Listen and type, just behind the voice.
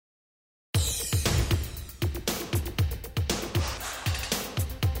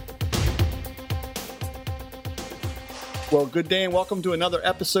Well, good day and welcome to another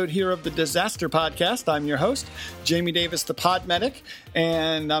episode here of the Disaster Podcast. I'm your host, Jamie Davis, the Pod Medic,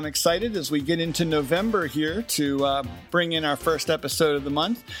 and I'm excited as we get into November here to bring in our first episode of the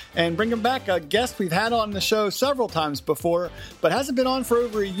month and bring back a guest we've had on the show several times before, but hasn't been on for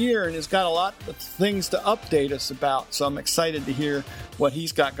over a year and has got a lot of things to update us about. So I'm excited to hear what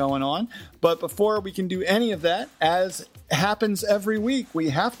he's got going on. But before we can do any of that, as happens every week, we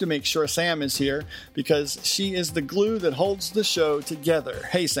have to make sure Sam is here because she is the glue that holds the show together.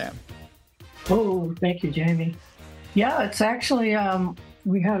 Hey, Sam. Oh, thank you, Jamie. Yeah, it's actually,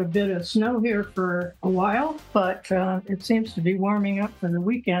 we had a bit of snow here for a while, but it seems to be warming up for the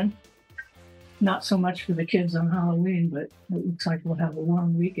weekend. Not so much for the kids on Halloween, but it looks like we'll have a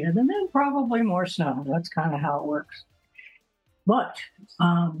warm weekend and then probably more snow. That's kind of how it works. But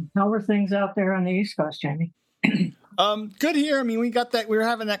how are things out there on the East Coast, Jamie? Good here. I mean, we're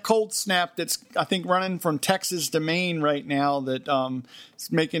having that cold snap that's, I think, running from Texas to Maine right now that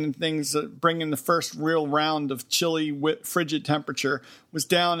is making things, bringing the first real round of chilly, frigid temperature. Was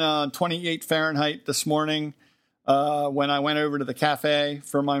down 28 Fahrenheit this morning when I went over to the cafe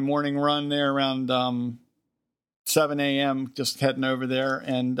for my morning run there around 7 a.m., just heading over there.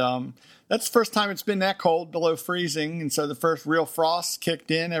 And that's the first time it's been that cold, below freezing. And so the first real frost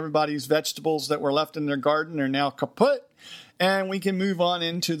kicked in. Everybody's vegetables that were left in their garden are now kaput. And we can move on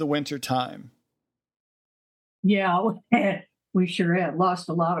into the winter time. Yeah, we sure have lost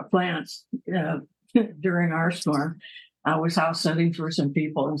a lot of plants during our storm. I was house sitting for some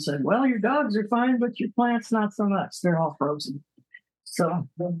people and said, well, your dogs are fine, but your plants not so much. They're all frozen. So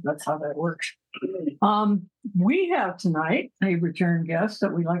that's how that works. We have tonight a return guest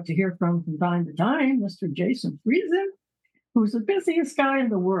that we like to hear from time to time, Mr. Jason Friesen, who's the busiest guy in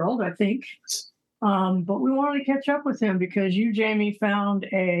the world, I think. But we wanted to catch up with him because you, Jamie, found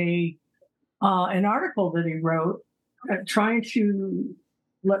an article that he wrote trying to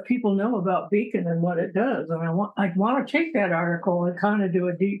let people know about Beacon and what it does. And I want to take that article and kind of do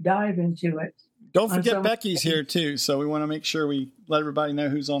a deep dive into it. Don't forget Becky's here too, so we want to make sure we let everybody know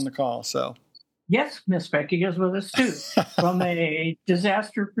who's on the call. So, yes, Miss Becky is with us too, from a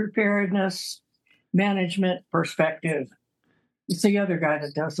disaster preparedness management perspective. It's the other guy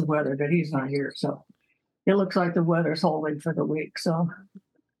that does the weather, but he's not here, so it looks like the weather's holding for the week. So,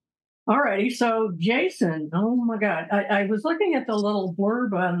 all righty. So, Jason, oh my God, I was looking at the little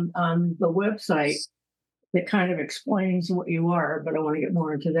blurb on the website that kind of explains what you are, but I want to get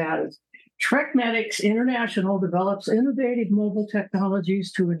more into that. It's TrekMedics International develops innovative mobile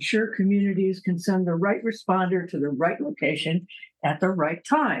technologies to ensure communities can send the right responder to the right location at the right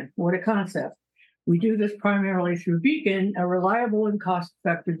time. What a concept. We do this primarily through Beacon, a reliable and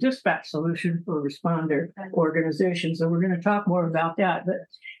cost-effective dispatch solution for responder organizations. So we're going to talk more about that. But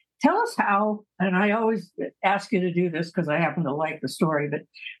tell us how, and I always ask you to do this because I happen to like the story, but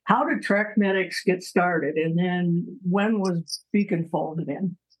how did TrekMedics get started? And then when was Beacon folded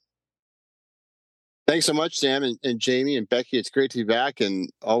in? Thanks so much, Sam and Jamie and Becky. It's great to be back and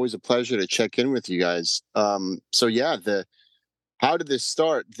always a pleasure to check in with you guys. How did this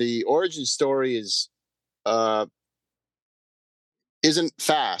start? The origin story isn't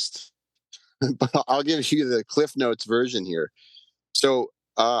fast, but I'll give you the Cliff Notes version here. So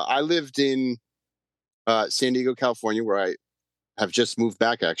I lived in San Diego, California, where I have just moved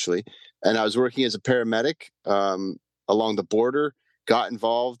back actually, and I was working as a paramedic along the border. Got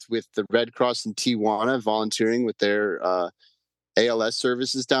involved with the Red Cross in Tijuana, volunteering with their ALS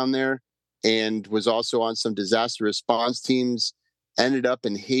services down there, and was also on some disaster response teams. Ended up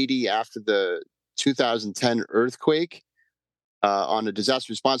in Haiti after the 2010 earthquake on a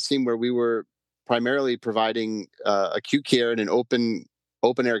disaster response team where we were primarily providing acute care in an open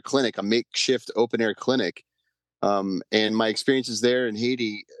air clinic, a makeshift open air clinic. And my experiences there in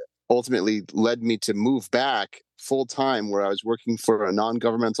Haiti ultimately led me to move back full time, where I was working for a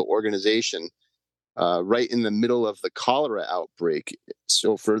non-governmental organization right in the middle of the cholera outbreak.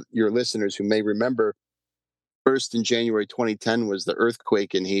 So for your listeners who may remember, first in January 2010 was the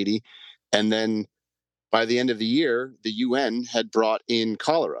earthquake in Haiti. And then by the end of the year, the UN had brought in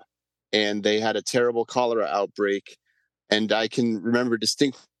cholera, and they had a terrible cholera outbreak. And I can remember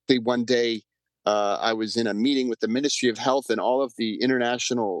distinctly one day, I was in a meeting with the Ministry of Health and all of the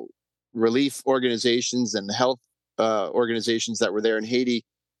international relief organizations and health organizations that were there in Haiti.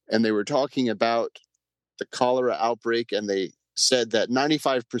 And they were talking about the cholera outbreak. And they said that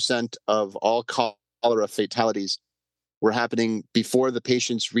 95% of all cholera fatalities were happening before the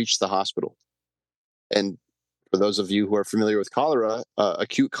patients reached the hospital. And for those of you who are familiar with cholera,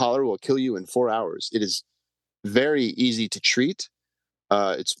 acute cholera will kill you in 4 hours. It is very easy to treat.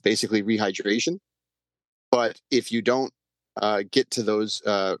 It's basically rehydration. But if you don't get to those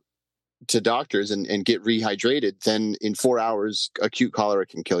to doctors and get rehydrated, then in 4 hours, acute cholera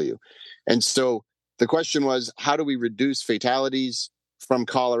can kill you. And so the question was, how do we reduce fatalities from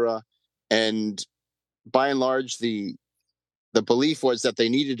cholera? And by and large, the belief was that they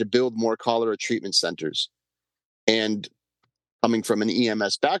needed to build more cholera treatment centers. And coming from an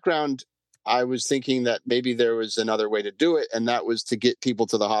EMS background, I was thinking that maybe there was another way to do it, and that was to get people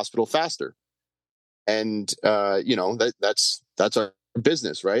to the hospital faster. And that's our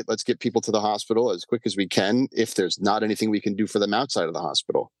business, right? Let's get people to the hospital as quick as we can if there's not anything we can do for them outside of the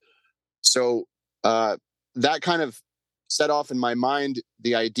hospital. So that kind of set off in my mind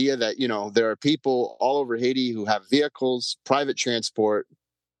the idea that, there are people all over Haiti who have vehicles, private transport,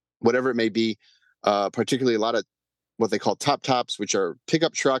 whatever it may be, particularly a lot of what they call tops, which are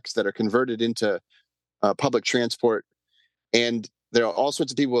pickup trucks that are converted into public transport. And there are all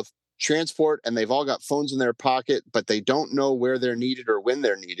sorts of people with transport, and they've all got phones in their pocket, but they don't know where they're needed or when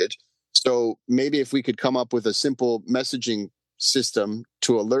they're needed. So maybe if we could come up with a simple messaging system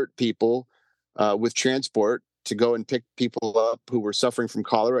to alert people with transport to go and pick people up who were suffering from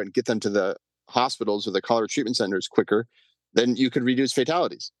cholera and get them to the hospitals or the cholera treatment centers quicker, then you could reduce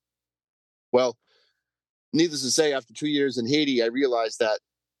fatalities. Well, needless to say, after 2 years in Haiti, I realized that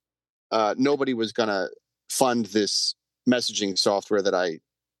nobody was going to fund this messaging software that I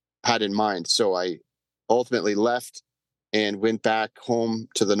had in mind. So I ultimately left and went back home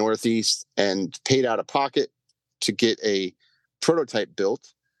to the Northeast and paid out of pocket to get a prototype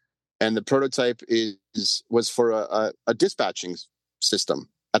built. And the prototype was for a dispatching system.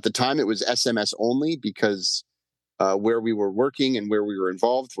 At the time, it was SMS only because where we were working and where we were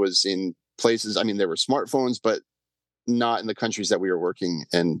involved was in places. I mean, there were smartphones, but not in the countries that we were working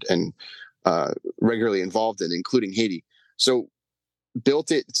and regularly involved in, including Haiti. So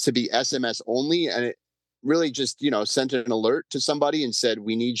built it to be SMS only, and it really just, sent an alert to somebody and said,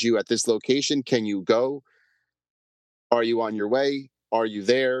 we need you at this location. Can you go? Are you on your way? Are you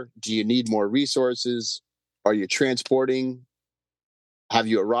there? Do you need more resources? Are you transporting? Have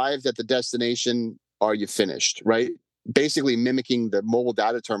you arrived at the destination? Are you finished? Right? Basically mimicking the mobile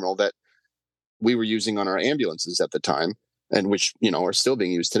data terminal that we were using on our ambulances at the time, and which, are still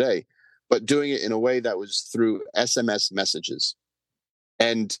being used today, but doing it in a way that was through SMS messages.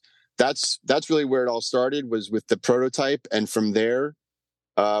 And that's really where it all started, was with the prototype. And from there,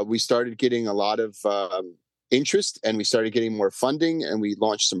 we started getting a lot of interest, and we started getting more funding, and we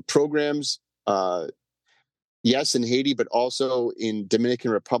launched some programs, yes, in Haiti, but also in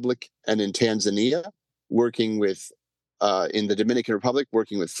Dominican Republic and in Tanzania, working with, in the Dominican Republic,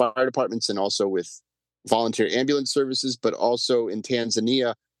 working with fire departments and also with volunteer ambulance services, but also in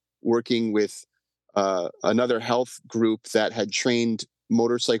Tanzania, working with another health group that had trained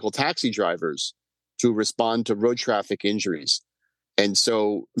motorcycle taxi drivers to respond to road traffic injuries. And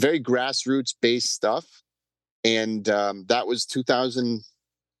so very grassroots based stuff. And that was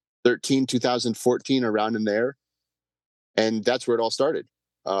 2013, 2014, around in there. And that's where it all started.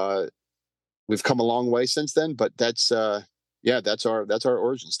 We've come a long way since then, but that's our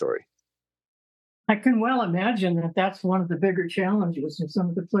origin story. I can well imagine that that's one of the bigger challenges in some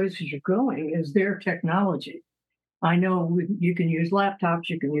of the places you're going is their technology. I know you can use laptops,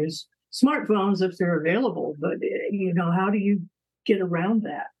 you can use smartphones if they're available, but how do you get around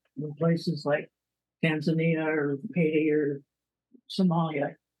that in places like Tanzania or Haiti or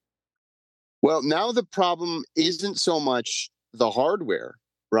Somalia? Well, now the problem isn't so much the hardware,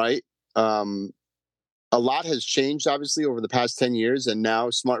 right? A lot has changed, obviously, over the past 10 years, and now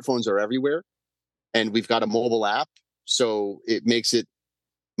smartphones are everywhere, and we've got a mobile app, so it makes it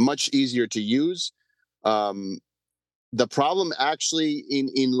much easier to use. The problem actually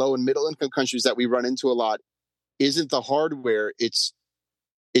in low and middle income countries that we run into a lot isn't the hardware, it's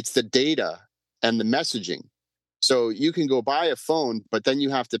the data and the messaging. So you can go buy a phone, but then you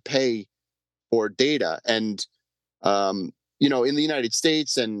have to pay for data. And, in the United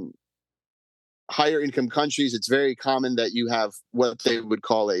States and higher income countries, it's very common that you have what they would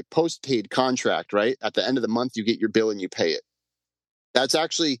call a postpaid contract, right? At the end of the month, you get your bill and you pay it. That's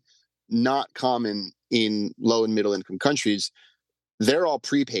actually not common in low and middle income countries. They're all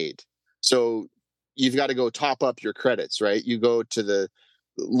prepaid. So you've got to go top up your credits, right? You go to the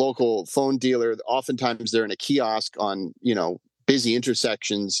local phone dealer. Oftentimes they're in a kiosk on, busy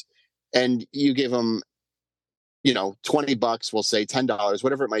intersections, and you give them, $20, we'll say $10,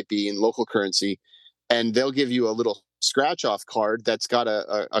 whatever it might be in local currency. And they'll give you a little scratch off card that's got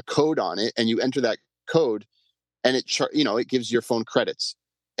a code on it. And you enter that code, and it gives your phone credits.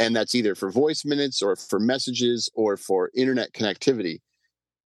 And that's either for voice minutes or for messages or for internet connectivity.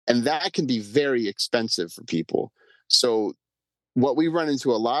 And that can be very expensive for people. So what we run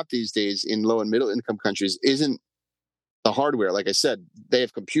into a lot these days in low and middle income countries isn't the hardware. Like I said, they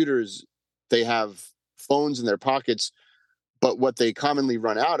have computers, they have phones in their pockets, but what they commonly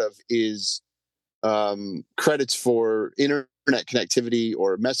run out of is credits for internet connectivity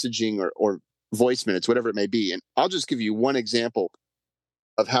or messaging or voice minutes, whatever it may be. And I'll just give you one example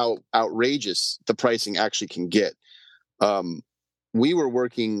of how outrageous the pricing actually can get. We were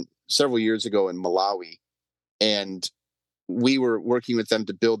working several years ago in Malawi, and we were working with them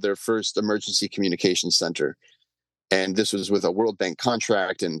to build their first emergency communication center. And this was with a World Bank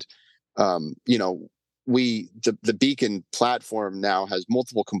contract. And, the Beacon platform now has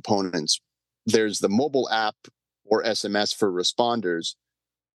multiple components. There's the mobile app or SMS for responders,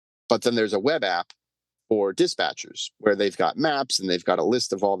 but then there's a web app for dispatchers where they've got maps and they've got a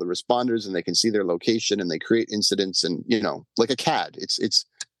list of all the responders and they can see their location and they create incidents and, like a CAD. It's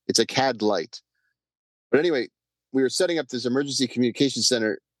a CAD light. But anyway, we were setting up this emergency communication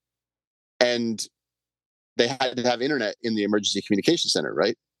center, and they had to have internet in the emergency communication center,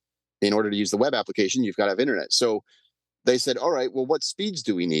 right? In order to use the web application, you've got to have internet. So they said, all right, well, what speeds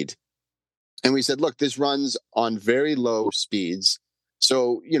do we need? And we said, look, this runs on very low speeds.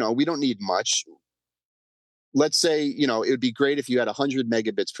 So, we don't need much. Let's say, it would be great if you had 100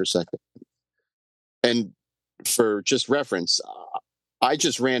 megabits per second. And for just reference, I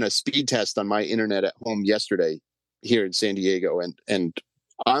just ran a speed test on my internet at home yesterday here in San Diego, and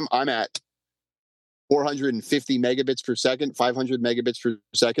I'm at 450 megabits per second, 500 megabits per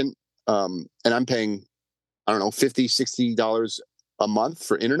second, and I'm paying, I don't know, $50-$60 a month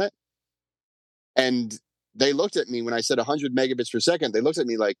for internet. And they looked at me when I said 100 megabits per second. They looked at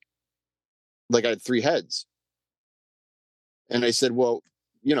me like I had three heads. And I said, well,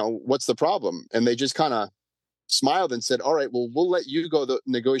 what's the problem? And they just kind of smiled and said, all right, well, we'll let you go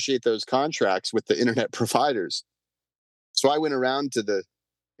negotiate those contracts with the internet providers. So I went around to the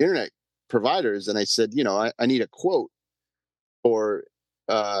internet providers and I said, I need a quote to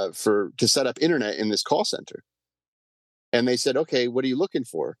set up internet in this call center. And they said, okay, what are you looking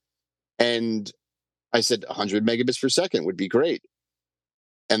for? And I said, 100 megabits per second would be great.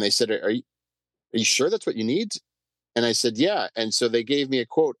 And they said, are you sure that's what you need? And I said, yeah. And so they gave me a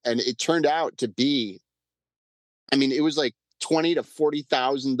quote, and it turned out to be, it was like $20,000 to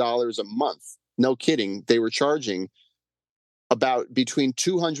 $40,000 a month. No kidding. They were charging about between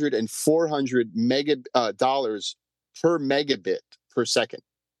 $200 and $400 dollars per megabit per second.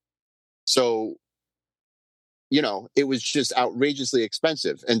 So, it was just outrageously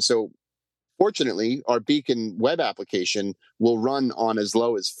expensive. And so fortunately, our Beacon web application will run on as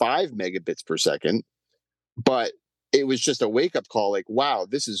low as 5 megabits per second. But it was just a wake-up call, like, wow,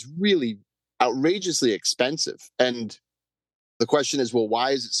 this is really outrageously expensive. And the question is, well,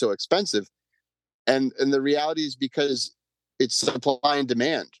 why is it so expensive? And the reality is because it's supply and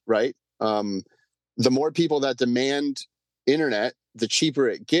demand, right? The more people that demand internet, the cheaper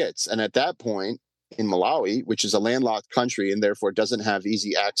it gets. And at that point, in Malawi, which is a landlocked country and therefore doesn't have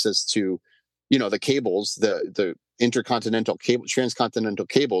easy access to, the cables, the intercontinental cable, transcontinental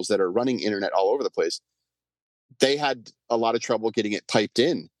cables that are running internet all over the place, they had a lot of trouble getting it piped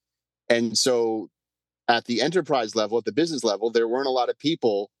in. And so at the enterprise level, at the business level, there weren't a lot of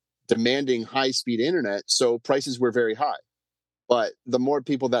people demanding high-speed internet, so prices were very high. But the more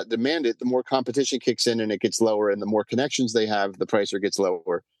people that demand it, the more competition kicks in and it gets lower, and the more connections they have, the price gets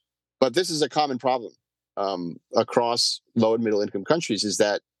lower. But this is a common problem across low and middle income countries, is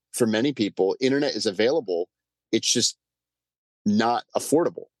that for many people, internet is available. It's just not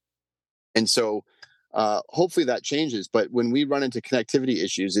affordable. And so hopefully that changes. But when we run into connectivity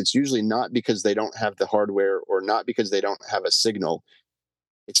issues, it's usually not because they don't have the hardware or not because they don't have a signal.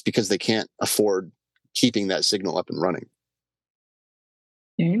 It's because they can't afford keeping that signal up and running.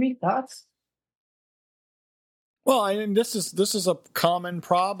 Amy, thoughts? Well, this is a common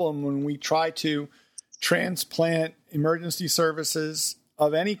problem when we try to transplant emergency services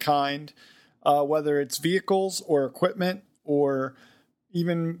of any kind, whether it's vehicles or equipment or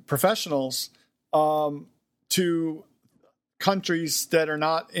even professionals, to countries that are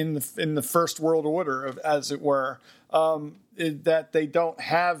not in the first world order, as it were, that they don't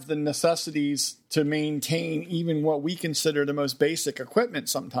have the necessities to maintain even what we consider the most basic equipment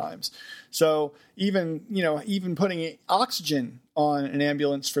sometimes. So even putting oxygen on an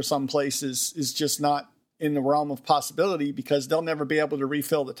ambulance for some places is just not in the realm of possibility because they'll never be able to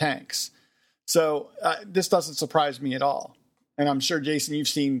refill the tanks. So this doesn't surprise me at all. And I'm sure, Jason, you've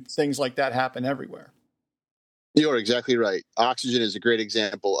seen things like that happen everywhere. You're exactly right. Oxygen is a great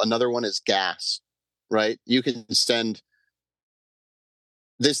example. Another one is gas, right? You can send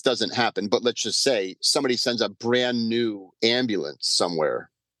this doesn't happen, but let's just say somebody sends a brand new ambulance somewhere.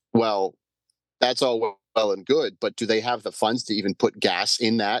 Well, that's all well and good, but do they have the funds to even put gas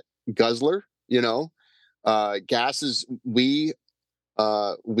in that guzzler? Gas is we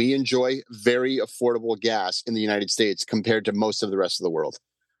enjoy very affordable gas in the United States compared to most of the rest of the world,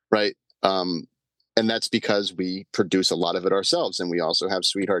 right? And that's because we produce a lot of it ourselves, and we also have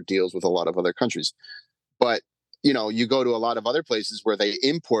sweetheart deals with a lot of other countries. But you go to a lot of other places where they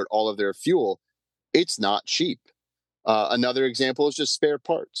import all of their fuel. It's not cheap. Another example is just spare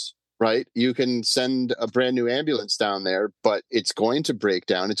parts, right? You can send a brand new ambulance down there, but it's going to break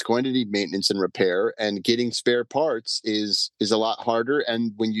down. It's going to need maintenance and repair, and getting spare parts is a lot harder.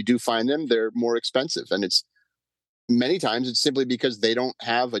 And when you do find them, they're more expensive. And many times it's simply because they don't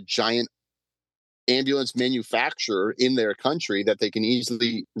have a giant ambulance manufacturer in their country that they can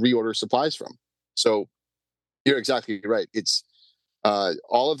easily reorder supplies from. So you're exactly right. It's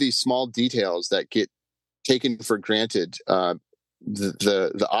all of these small details that get taken for granted.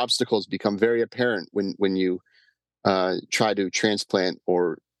 The obstacles become very apparent when you try to transplant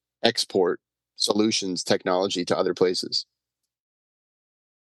or export solutions, technology to other places.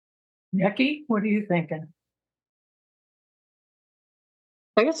 Becky, what are you thinking?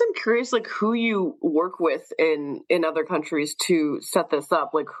 I guess I'm curious, like, who you work with in other countries to set this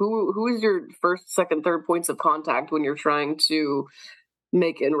up. Like, who is your first, second, third points of contact when you're trying to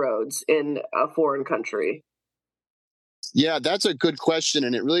make inroads in a foreign country? Yeah, that's a good question,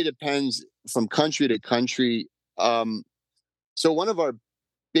 and it really depends from country to country. So one of our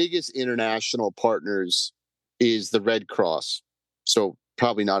biggest international partners is the Red Cross. So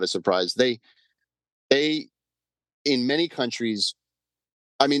probably not a surprise. They in many countries,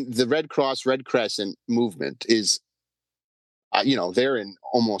 I mean, the Red Cross, Red Crescent movement is, they're in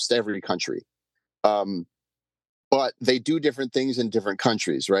almost every country. But they do different things in different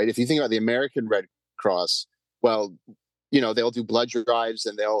countries, right? If you think about the American Red Cross, well, they'll do blood drives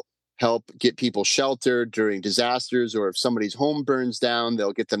and they'll help get people sheltered during disasters, or if somebody's home burns down,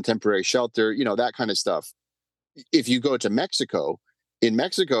 they'll get them temporary shelter, that kind of stuff. If you go to Mexico, in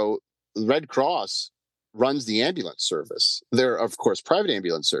Mexico, Red Cross runs the ambulance service. There are, of course, private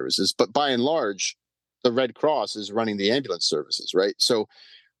ambulance services, but by and large, the Red Cross is running the ambulance services, right? So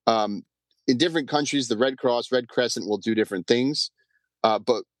in different countries, the Red Cross, Red Crescent will do different things.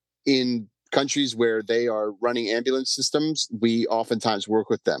 But in countries where they are running ambulance systems, we oftentimes work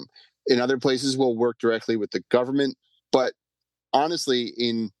with them. In other places, we'll work directly with the government. But honestly,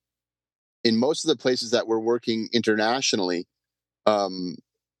 in most of the places that we're working internationally, and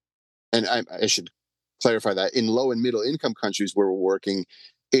I should clarify that, in low and middle income countries where we're working,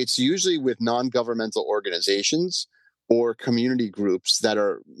 it's usually with non-governmental organizations or community groups that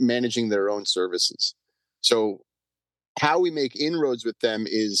are managing their own services. So how we make inroads with them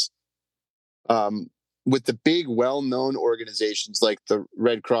is with the big, well-known organizations like the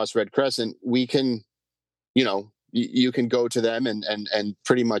Red Cross, Red Crescent, we can, you can go to them and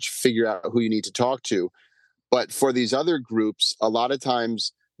pretty much figure out who you need to talk to. But for these other groups, a lot of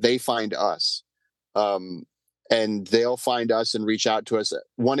times they find us, and they'll find us and reach out to us.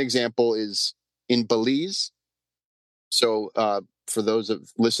 One example is in Belize. So for those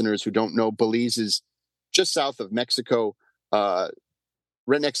of listeners who don't know, Belize is just south of Mexico, right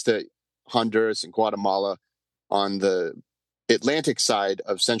next to Honduras and Guatemala on the Atlantic side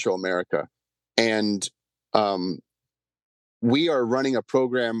of Central America. And we are running a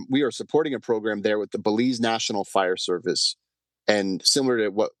program, we are supporting a program there with the Belize National Fire Service. And similar to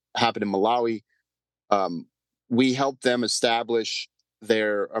what happened in Malawi, we helped them establish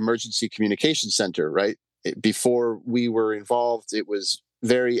their emergency communication center, right? Before we were involved, it was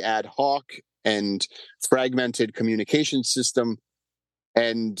very ad hoc and fragmented communication system.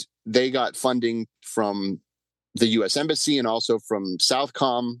 And they got funding from the U.S. Embassy and also from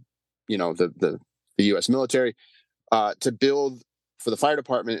Southcom, the U.S. military, to build for the fire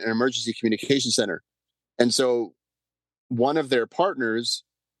department an emergency communication center. And so one of their partners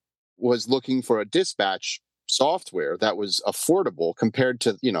was looking for a dispatch software that was affordable compared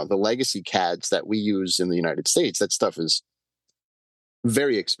to, the legacy CADs that we use in the United States. That stuff is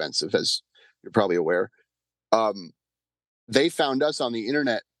very expensive, as you're probably aware. They found us on the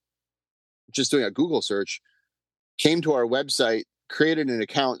internet, just doing a Google search, came to our website, created an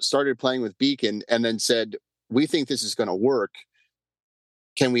account, started playing with Beacon, and then said, we think this is going to work.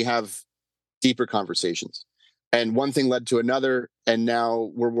 Can we have deeper conversations? And one thing led to another, and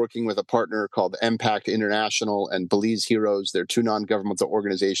now we're working with a partner called Impact International and Belize Heroes. They're two non-governmental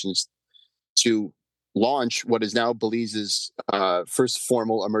organizations to launch what is now Belize's first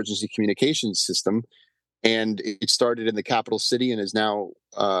formal emergency communications system. and it started in the capital city and is now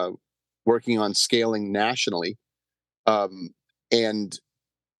working on scaling nationally. So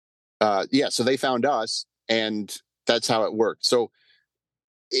they found us, and that's how it worked. So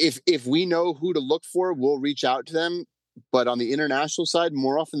if we know who to look for, we'll reach out to them. But on the international side,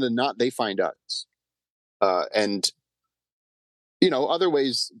 more often than not, they find us. And other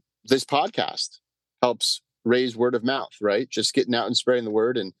ways, this podcast helps raise word of mouth, right? Just getting out and spreading the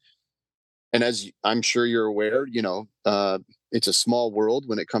word. And as I'm sure you're aware, it's a small world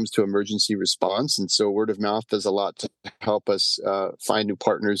when it comes to emergency response. And so word of mouth does a lot to help us find new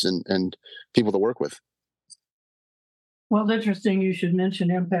partners and people to work with. Well, it's interesting you should mention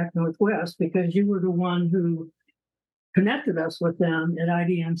Impact Northwest, because you were the one who connected us with them at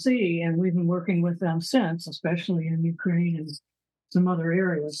IDMC, and we've been working with them since, especially in Ukraine and some other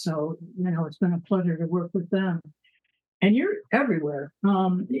areas. So, it's been a pleasure to work with them. And you're everywhere.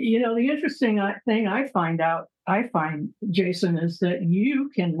 The interesting thing I find, Jason, is that you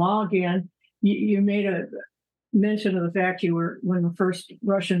can log in. You made a mention of the fact when the first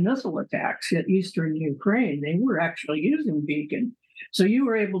Russian missile attacks hit eastern Ukraine, they were actually using Beacon. So you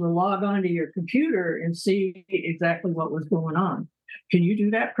were able to log onto your computer and see exactly what was going on. Can you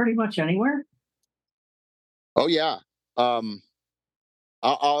do that pretty much anywhere? Oh yeah.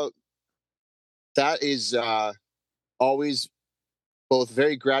 That is always both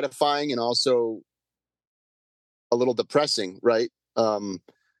very gratifying and also a little depressing, right?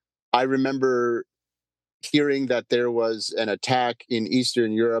 I remember hearing that there was an attack in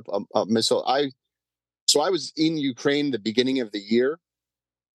Eastern Europe, a missile. So I was in Ukraine the beginning of the year,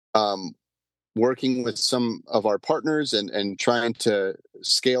 working with some of our partners and trying to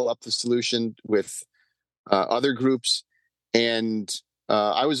scale up the solution with other groups. And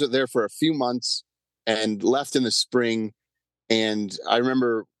I was there for a few months and left in the spring. And I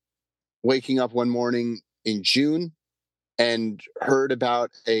remember waking up one morning in June and heard about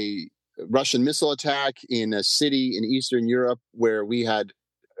a Russian missile attack in a city in Eastern Europe where we had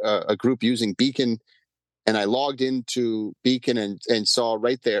a group using Beacon. And I logged into Beacon and saw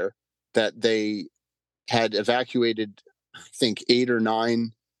right there that they had evacuated, I think, 8 or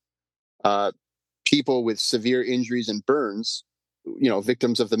 9 people with severe injuries and burns,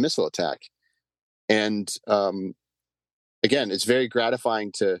 victims of the missile attack. And again, it's very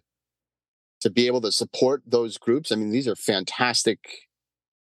gratifying to be able to support those groups. I mean, these are fantastic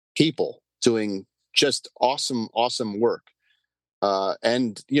people doing just awesome work.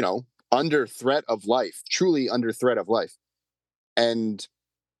 And, under threat of life, truly under threat of life.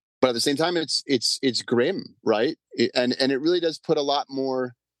 But at the same time, it's grim, right? And it really does put a lot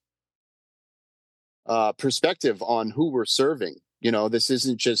more perspective on who we're serving. This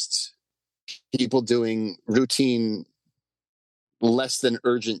isn't just people doing routine, less than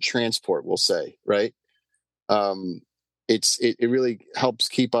urgent transport, we'll say, right? It really helps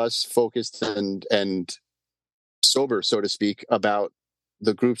keep us focused and sober, so to speak, about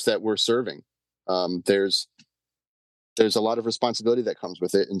the groups that we're serving. There's a lot of responsibility that comes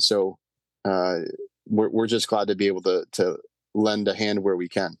with it, and so we're just glad to be able to lend a hand where we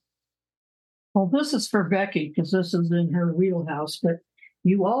can. Well, this is for Becky because this is in her wheelhouse, but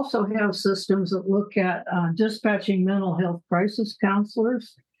you also have systems that look at dispatching mental health crisis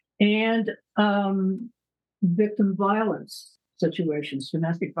counselors and victim violence situations,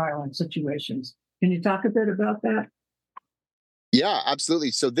 domestic violence situations. Can you talk a bit about that? Yeah,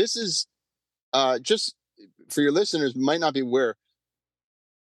 absolutely. So this is just for your listeners might not be aware.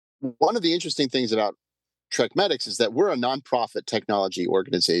 One of the interesting things about TrekMedics is that we're a nonprofit technology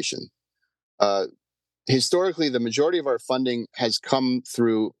organization. Historically, the majority of our funding has come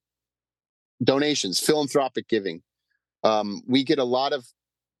through donations, philanthropic giving. We get a lot of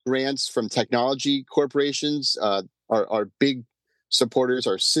grants from technology corporations. Our big supporters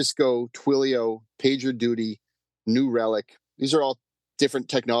are Cisco, Twilio, PagerDuty, New Relic. These are all different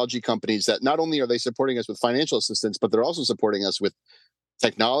technology companies that not only are they supporting us with financial assistance, but they're also supporting us with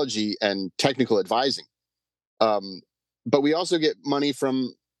technology and technical advising. But we also get money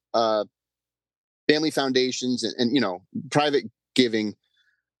from family foundations and private giving.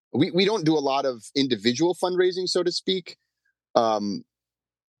 We don't do a lot of individual fundraising, so to speak,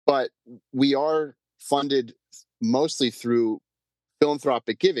 but we are funded mostly through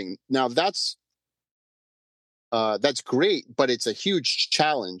philanthropic giving. Now that's great, but it's a huge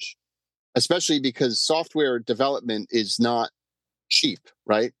challenge, especially because software development is not cheap,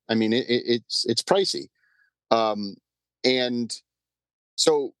 right? I mean, it's pricey, and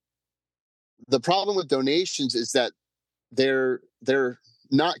so the problem with donations is that they're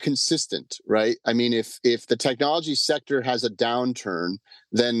not consistent, right? I mean, if the technology sector has a downturn,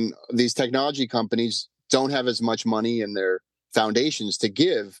 then these technology companies don't have as much money in their foundations to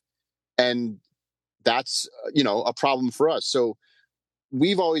give. And that's, a problem for us. So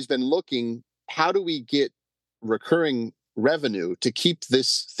we've always been looking, how do we get recurring revenue to keep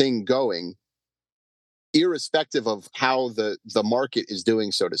this thing going, irrespective of how the market is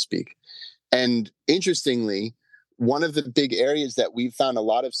doing, so to speak. And interestingly, one of the big areas that we've found a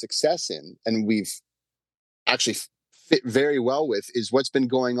lot of success in, and we've actually fit very well with, is what's been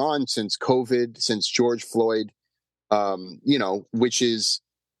going on since COVID, since George Floyd, which is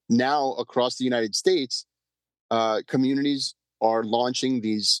now across the United States, communities are launching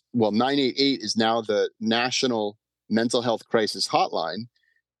these. Well, 988 is now the National Mental Health Crisis Hotline.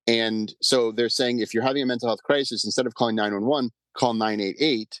 And so they're saying, if you're having a mental health crisis, instead of calling 911, call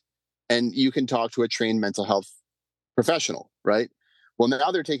 988, and you can talk to a trained mental health professional, right? Well,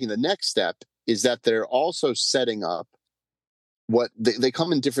 now they're taking the next step, is that they're also setting up what they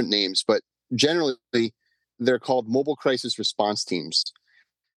come in different names, but generally they're called mobile crisis response teams.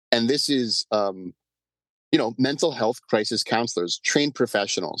 And this is, mental health crisis counselors, trained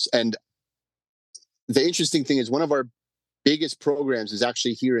professionals. And the interesting thing is, one of our biggest programs is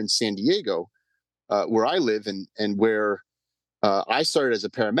actually here in San Diego, where I live, and where I started as a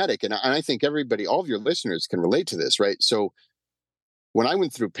paramedic. And I think everybody, all of your listeners, can relate to this, right? So when I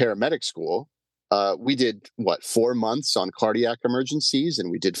went through paramedic school, we did 4 months on cardiac emergencies, and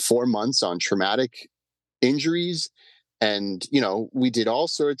we did 4 months on traumatic injuries. And, we did all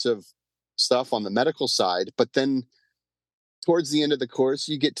sorts of stuff on the medical side. But then towards the end of the course,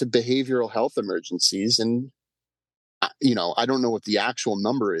 you get to behavioral health emergencies. And, I don't know what the actual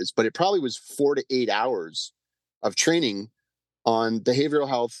number is, but it probably was 4 to 8 hours of training on behavioral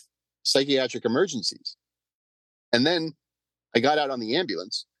health, psychiatric emergencies. And then I got out on the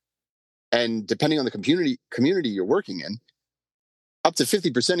ambulance, and depending on the community you're working in, up to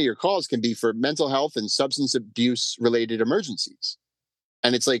 50% of your calls can be for mental health and substance abuse related emergencies.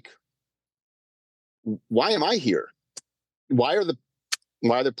 And it's like, why am I here? Why are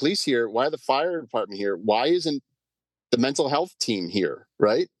the police here? Why are the fire department here? Why isn't the mental health team here?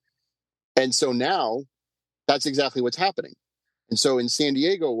 Right. And so now that's exactly what's happening. And so in San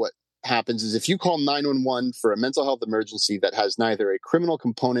Diego, what happens is, if you call 911 for a mental health emergency that has neither a criminal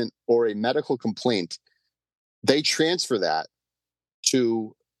component or a medical complaint, they transfer that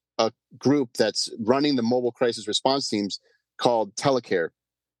to a group that's running the mobile crisis response teams called Telecare.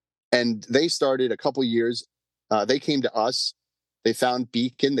 And they started a couple years. They came to us. They found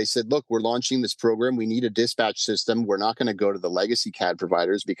Beacon. They said, look, we're launching this program. We need a dispatch system. We're not going to go to the legacy CAD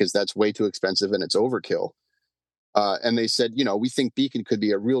providers because that's way too expensive and it's overkill. And they said, we think Beacon could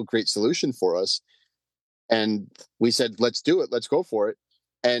be a real great solution for us. And we said, let's do it. Let's go for it.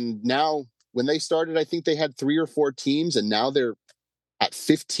 And now, when they started, I think they had 3 or 4 teams, and now they're at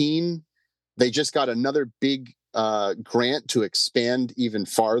 15. They just got another big grant to expand even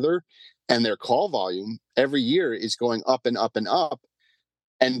farther. And their call volume every year is going up and up and up.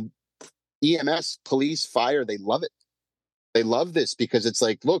 And EMS, police, fire, they love it. They love this because it's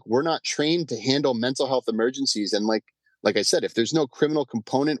like, look, we're not trained to handle mental health emergencies. And like I said, if there's no criminal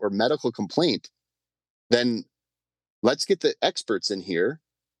component or medical complaint, then let's get the experts in here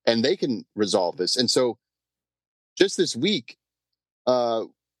and they can resolve this. And so just this week,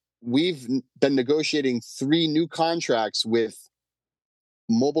 we've been negotiating 3 new contracts with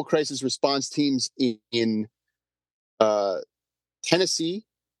mobile crisis response teams in Tennessee,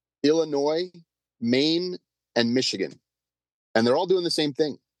 Illinois, Maine, and Michigan. And they're all doing the same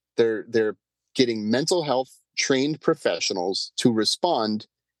thing. They're getting mental health trained professionals to respond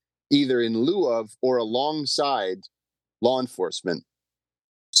either in lieu of or alongside law enforcement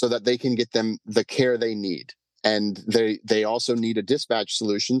so that they can get them the care they need. And they also need a dispatch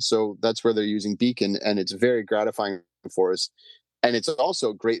solution. So that's where they're using Beacon, and it's very gratifying for us. And it's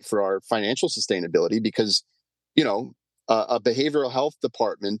also great for our financial sustainability because, a behavioral health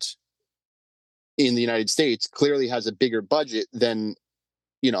department in the United States clearly has a bigger budget than,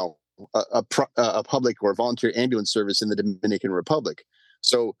 a public or volunteer ambulance service in the Dominican Republic.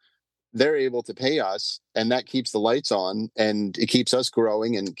 So they're able to pay us, and that keeps the lights on, and it keeps us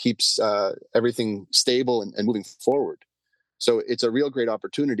growing and keeps everything stable and moving forward. So it's a real great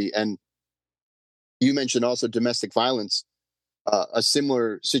opportunity. And you mentioned also domestic violence, a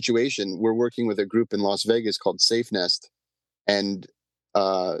similar situation. We're working with a group in Las Vegas called Safe Nest. And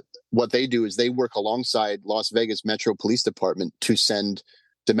what they do is they work alongside Las Vegas Metro Police Department to send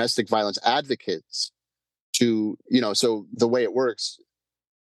domestic violence advocates to, so the way it works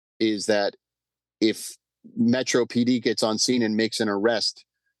is that if Metro PD gets on scene and makes an arrest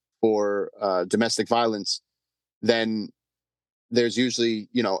for domestic violence, then there's usually,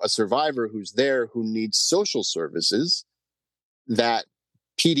 a survivor who's there who needs social services that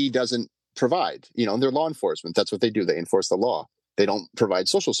PD doesn't provide. They're law enforcement. That's what they do. They enforce the law. They don't provide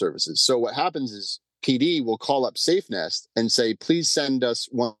social services. So what happens is PD will call up Safe Nest and say, please send us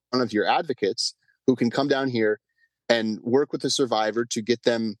one of your advocates who can come down here and work with the survivor to get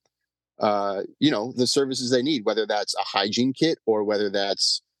them, the services they need, whether that's a hygiene kit or whether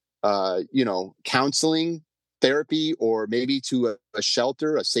that's, counseling, therapy, or maybe to a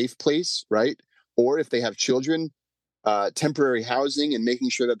shelter, a safe place, right? Or if they have children, temporary housing and making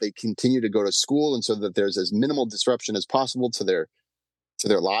sure that they continue to go to school, and so that there's as minimal disruption as possible to their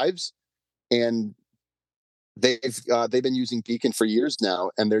lives. And they've been using Beacon for years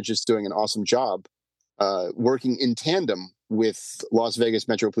now, and they're just doing an awesome job working in tandem with Las Vegas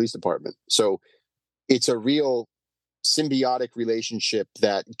Metro Police Department. So it's a real symbiotic relationship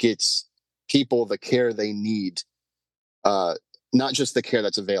that gets people the care they need, not just the care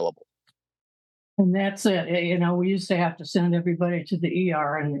that's available. And that's it. We used to have to send everybody to the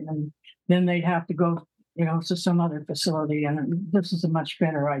ER, and then they'd have to go, to some other facility. And this is a much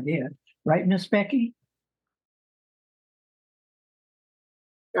better idea. Right, Miss Becky?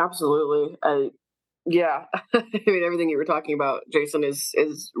 Absolutely. Yeah. I mean, everything you were talking about, Jason,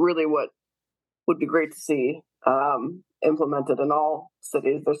 is really what would be great to see implemented in all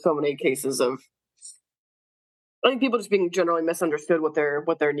cities. There's so many cases of, I think, people just being generally misunderstood what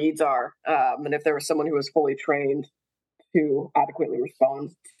their needs are, and if there was someone who was fully trained to adequately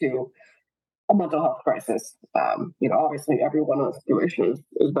respond to a mental health crisis, obviously everyone in the situation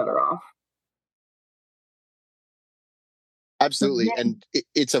is better off. Absolutely, and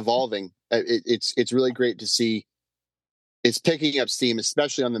it's evolving. It's really great to see. It's picking up steam,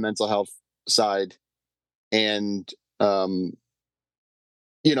 especially on the mental health side, and you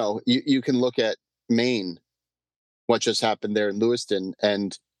can look at Maine, what just happened there in Lewiston,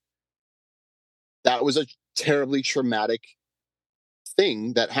 and that was a terribly traumatic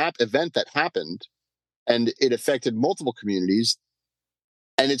event that happened, and it affected multiple communities.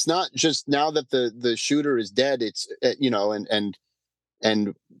 And it's not just now that the shooter is dead. It's and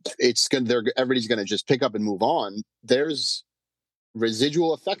it's gonna. Everybody's going to just pick up and move on. There's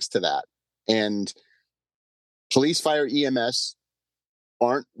residual effects to that, and police, fire, EMS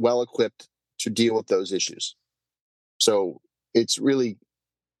aren't well equipped to deal with those issues. So it's really,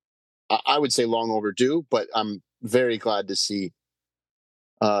 I would say, long overdue. But I'm very glad to see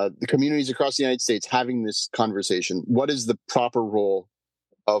the communities across the United States having this conversation. What is the proper role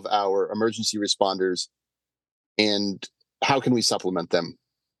of our emergency responders, and how can we supplement them?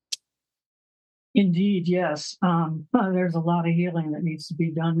 Indeed, yes. There's a lot of healing that needs to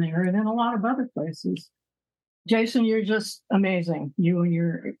be done there, and in a lot of other places. Jason, you're just amazing.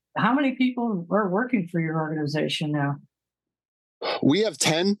 How many people are working for your organization now? We have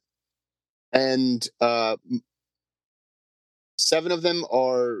 10, and 7 of them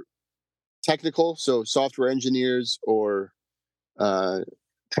are technical, so software engineers or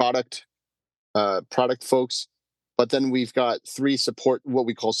product folks. But then we've got 3 what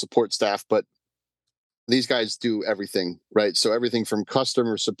we call support staff, but these guys do everything, right? So everything from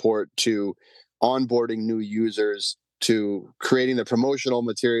customer support to onboarding new users to creating the promotional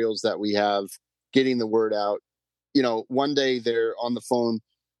materials that we have, getting the word out. One day they're on the phone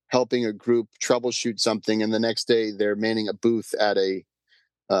helping a group troubleshoot something, and the next day they're manning a booth at a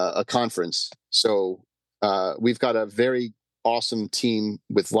conference. So we've got a very awesome team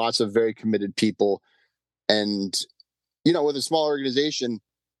with lots of very committed people. And, with a small organization,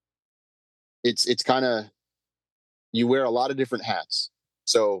 it's kind of, you wear a lot of different hats.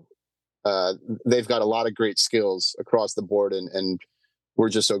 So they've got a lot of great skills across the board. And we're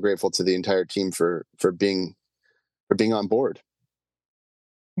just so grateful to the entire team for being on board.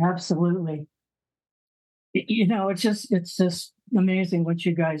 Absolutely. It's just amazing what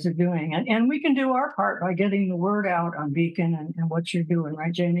you guys are doing. And we can do our part by getting the word out on Beacon and what you're doing,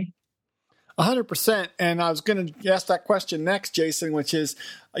 right, Jamie? 100%. And I was going to ask that question next, Jason, which is,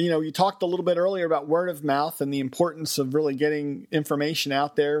 you talked a little bit earlier about word of mouth and the importance of really getting information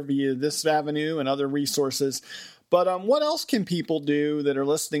out there via this avenue and other resources. But what else can people do that are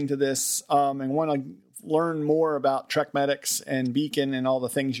listening to this and want to learn more about TrekMedics and Beacon and all the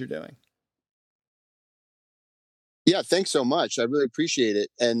things you're doing? Yeah, thanks so much. I really appreciate it.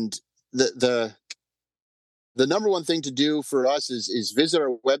 And the number one thing to do for us is visit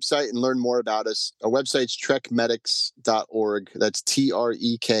our website and learn more about us. Our website's trekmedics.org. That's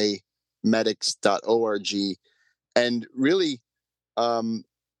TREK medics.org. And really,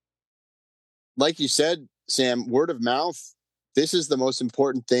 like you said, Sam, word of mouth this is the most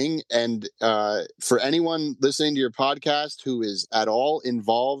important thing. And for anyone listening to your podcast who is at all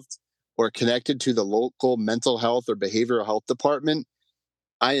involved or connected to the local mental health or behavioral health department,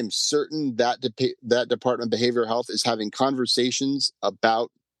 I am certain that that Department of Behavioral Health is having conversations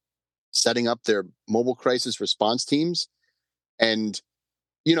about setting up their mobile crisis response teams. And,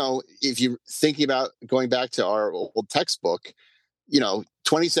 if you're thinking about going back to our old textbook,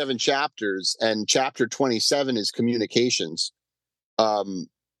 27 chapters, and chapter 27 is communications.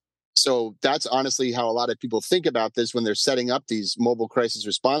 So that's honestly how a lot of people think about this when they're setting up these mobile crisis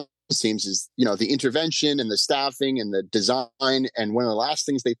response teams is, the intervention and the staffing and the design. And one of the last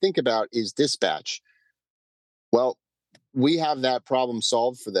things they think about is dispatch. Well, we have that problem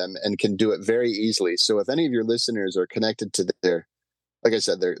solved for them and can do it very easily. So if any of your listeners are connected to their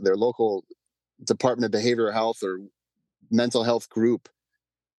local Department of Behavioral Health or mental health group,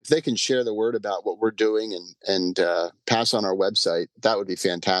 if they can share the word about what we're doing and pass on our website, that would be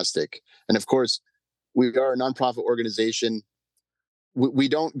fantastic. And of course, we are a nonprofit organization. We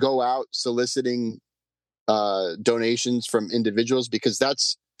don't go out soliciting donations from individuals because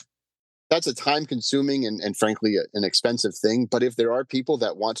that's a time-consuming and frankly an expensive thing. But if there are people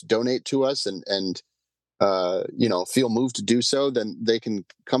that want to donate to us and feel moved to do so, then they can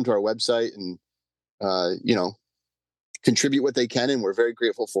come to our website and contribute what they can, and we're very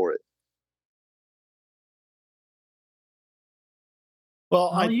grateful for it.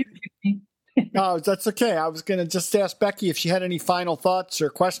 Well, no, that's okay. I was going to just ask Becky if she had any final thoughts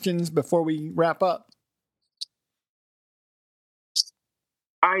or questions before we wrap up.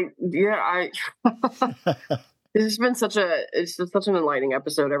 This has been such an enlightening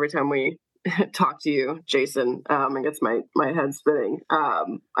episode every time we talk to you, Jason. It gets my head spinning.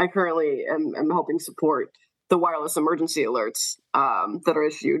 I currently am helping support the wireless emergency alerts that are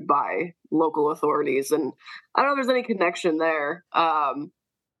issued by local authorities. And I don't know if there's any connection there,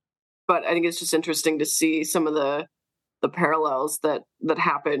 but I think it's just interesting to see some of the parallels that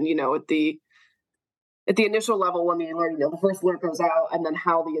happen, at the initial level when the alert, the first alert goes out, and then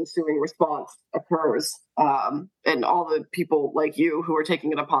how the ensuing response occurs, and all the people like you who are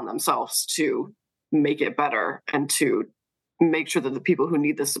taking it upon themselves to make it better and to make sure that the people who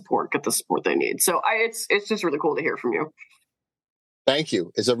need the support get the support they need. So it's just really cool to hear from you. Thank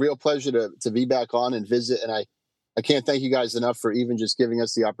you. It's a real pleasure to be back on and visit. And I can't thank you guys enough for even just giving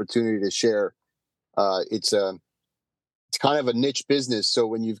us the opportunity to share. It's kind of a niche business. So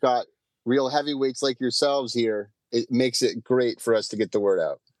when you've got real heavyweights like yourselves here, it makes it great for us to get the word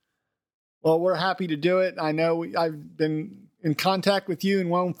out. Well, we're happy to do it. I know I've been in contact with you in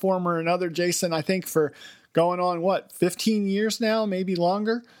one form or another, Jason, I think for going on 15 years now, maybe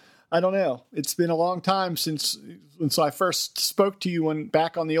longer. I don't know. It's been a long time since I first spoke to you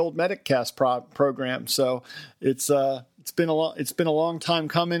back on the old MedicCast program. So it's been a long time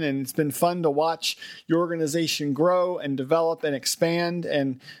coming, and it's been fun to watch your organization grow and develop and expand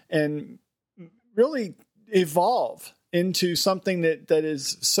and really evolve into something that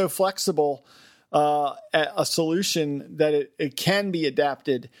is so flexible, a solution that it can be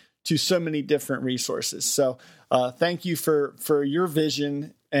adapted to so many different resources. So thank you for your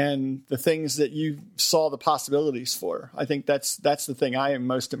vision and the things that you saw the possibilities for. I think that's the thing I am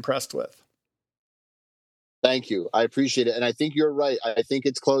most impressed with. Thank you. I appreciate it. And I think you're right. I think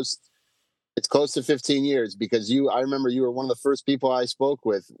it's close to 15 years because I remember you were one of the first people I spoke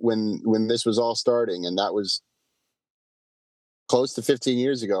with when this was all starting. And that was close to 15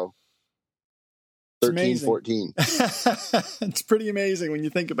 years ago. 13, 14. It's pretty amazing when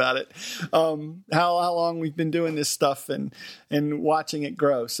you think about it. How long we've been doing this stuff and watching it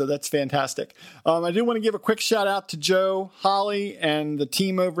grow. So that's fantastic. I do want to give a quick shout out to Joe, Holly, and the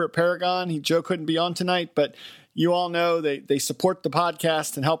team over at Paragon. Joe couldn't be on tonight, but you all know they support the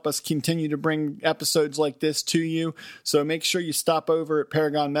podcast and help us continue to bring episodes like this to you. So make sure you stop over at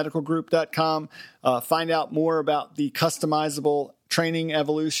ParagonMedicalGroup.com, find out more about the customizable training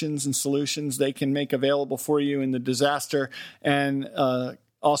evolutions and solutions they can make available for you in the disaster and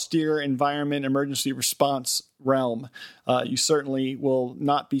austere environment emergency response realm. You certainly will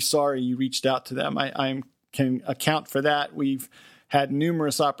not be sorry you reached out to them. I can account for that. We've had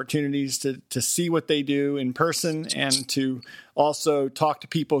numerous opportunities to see what they do in person and to also talk to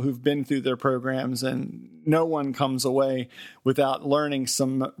people who've been through their programs, and no one comes away without learning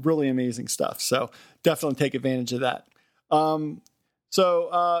some really amazing stuff. So definitely take advantage of that.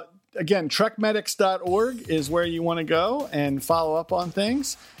 Again, TrekMedics.org is where you want to go and follow up on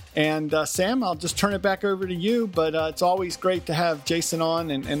things. And Sam, I'll just turn it back over to you, but it's always great to have Jason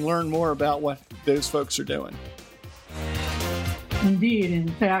on and learn more about what those folks are doing. Indeed. In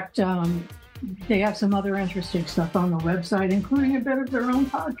fact, they have some other interesting stuff on the website, including a bit of their own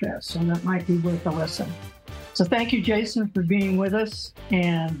podcast. So that might be worth a listen. So thank you, Jason, for being with us.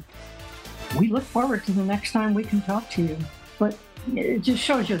 And we look forward to the next time we can talk to you. But it just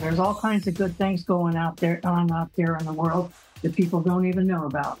shows you there's all kinds of good things going out there in the world that people don't even know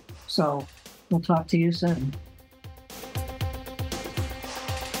about. So we'll talk to you soon.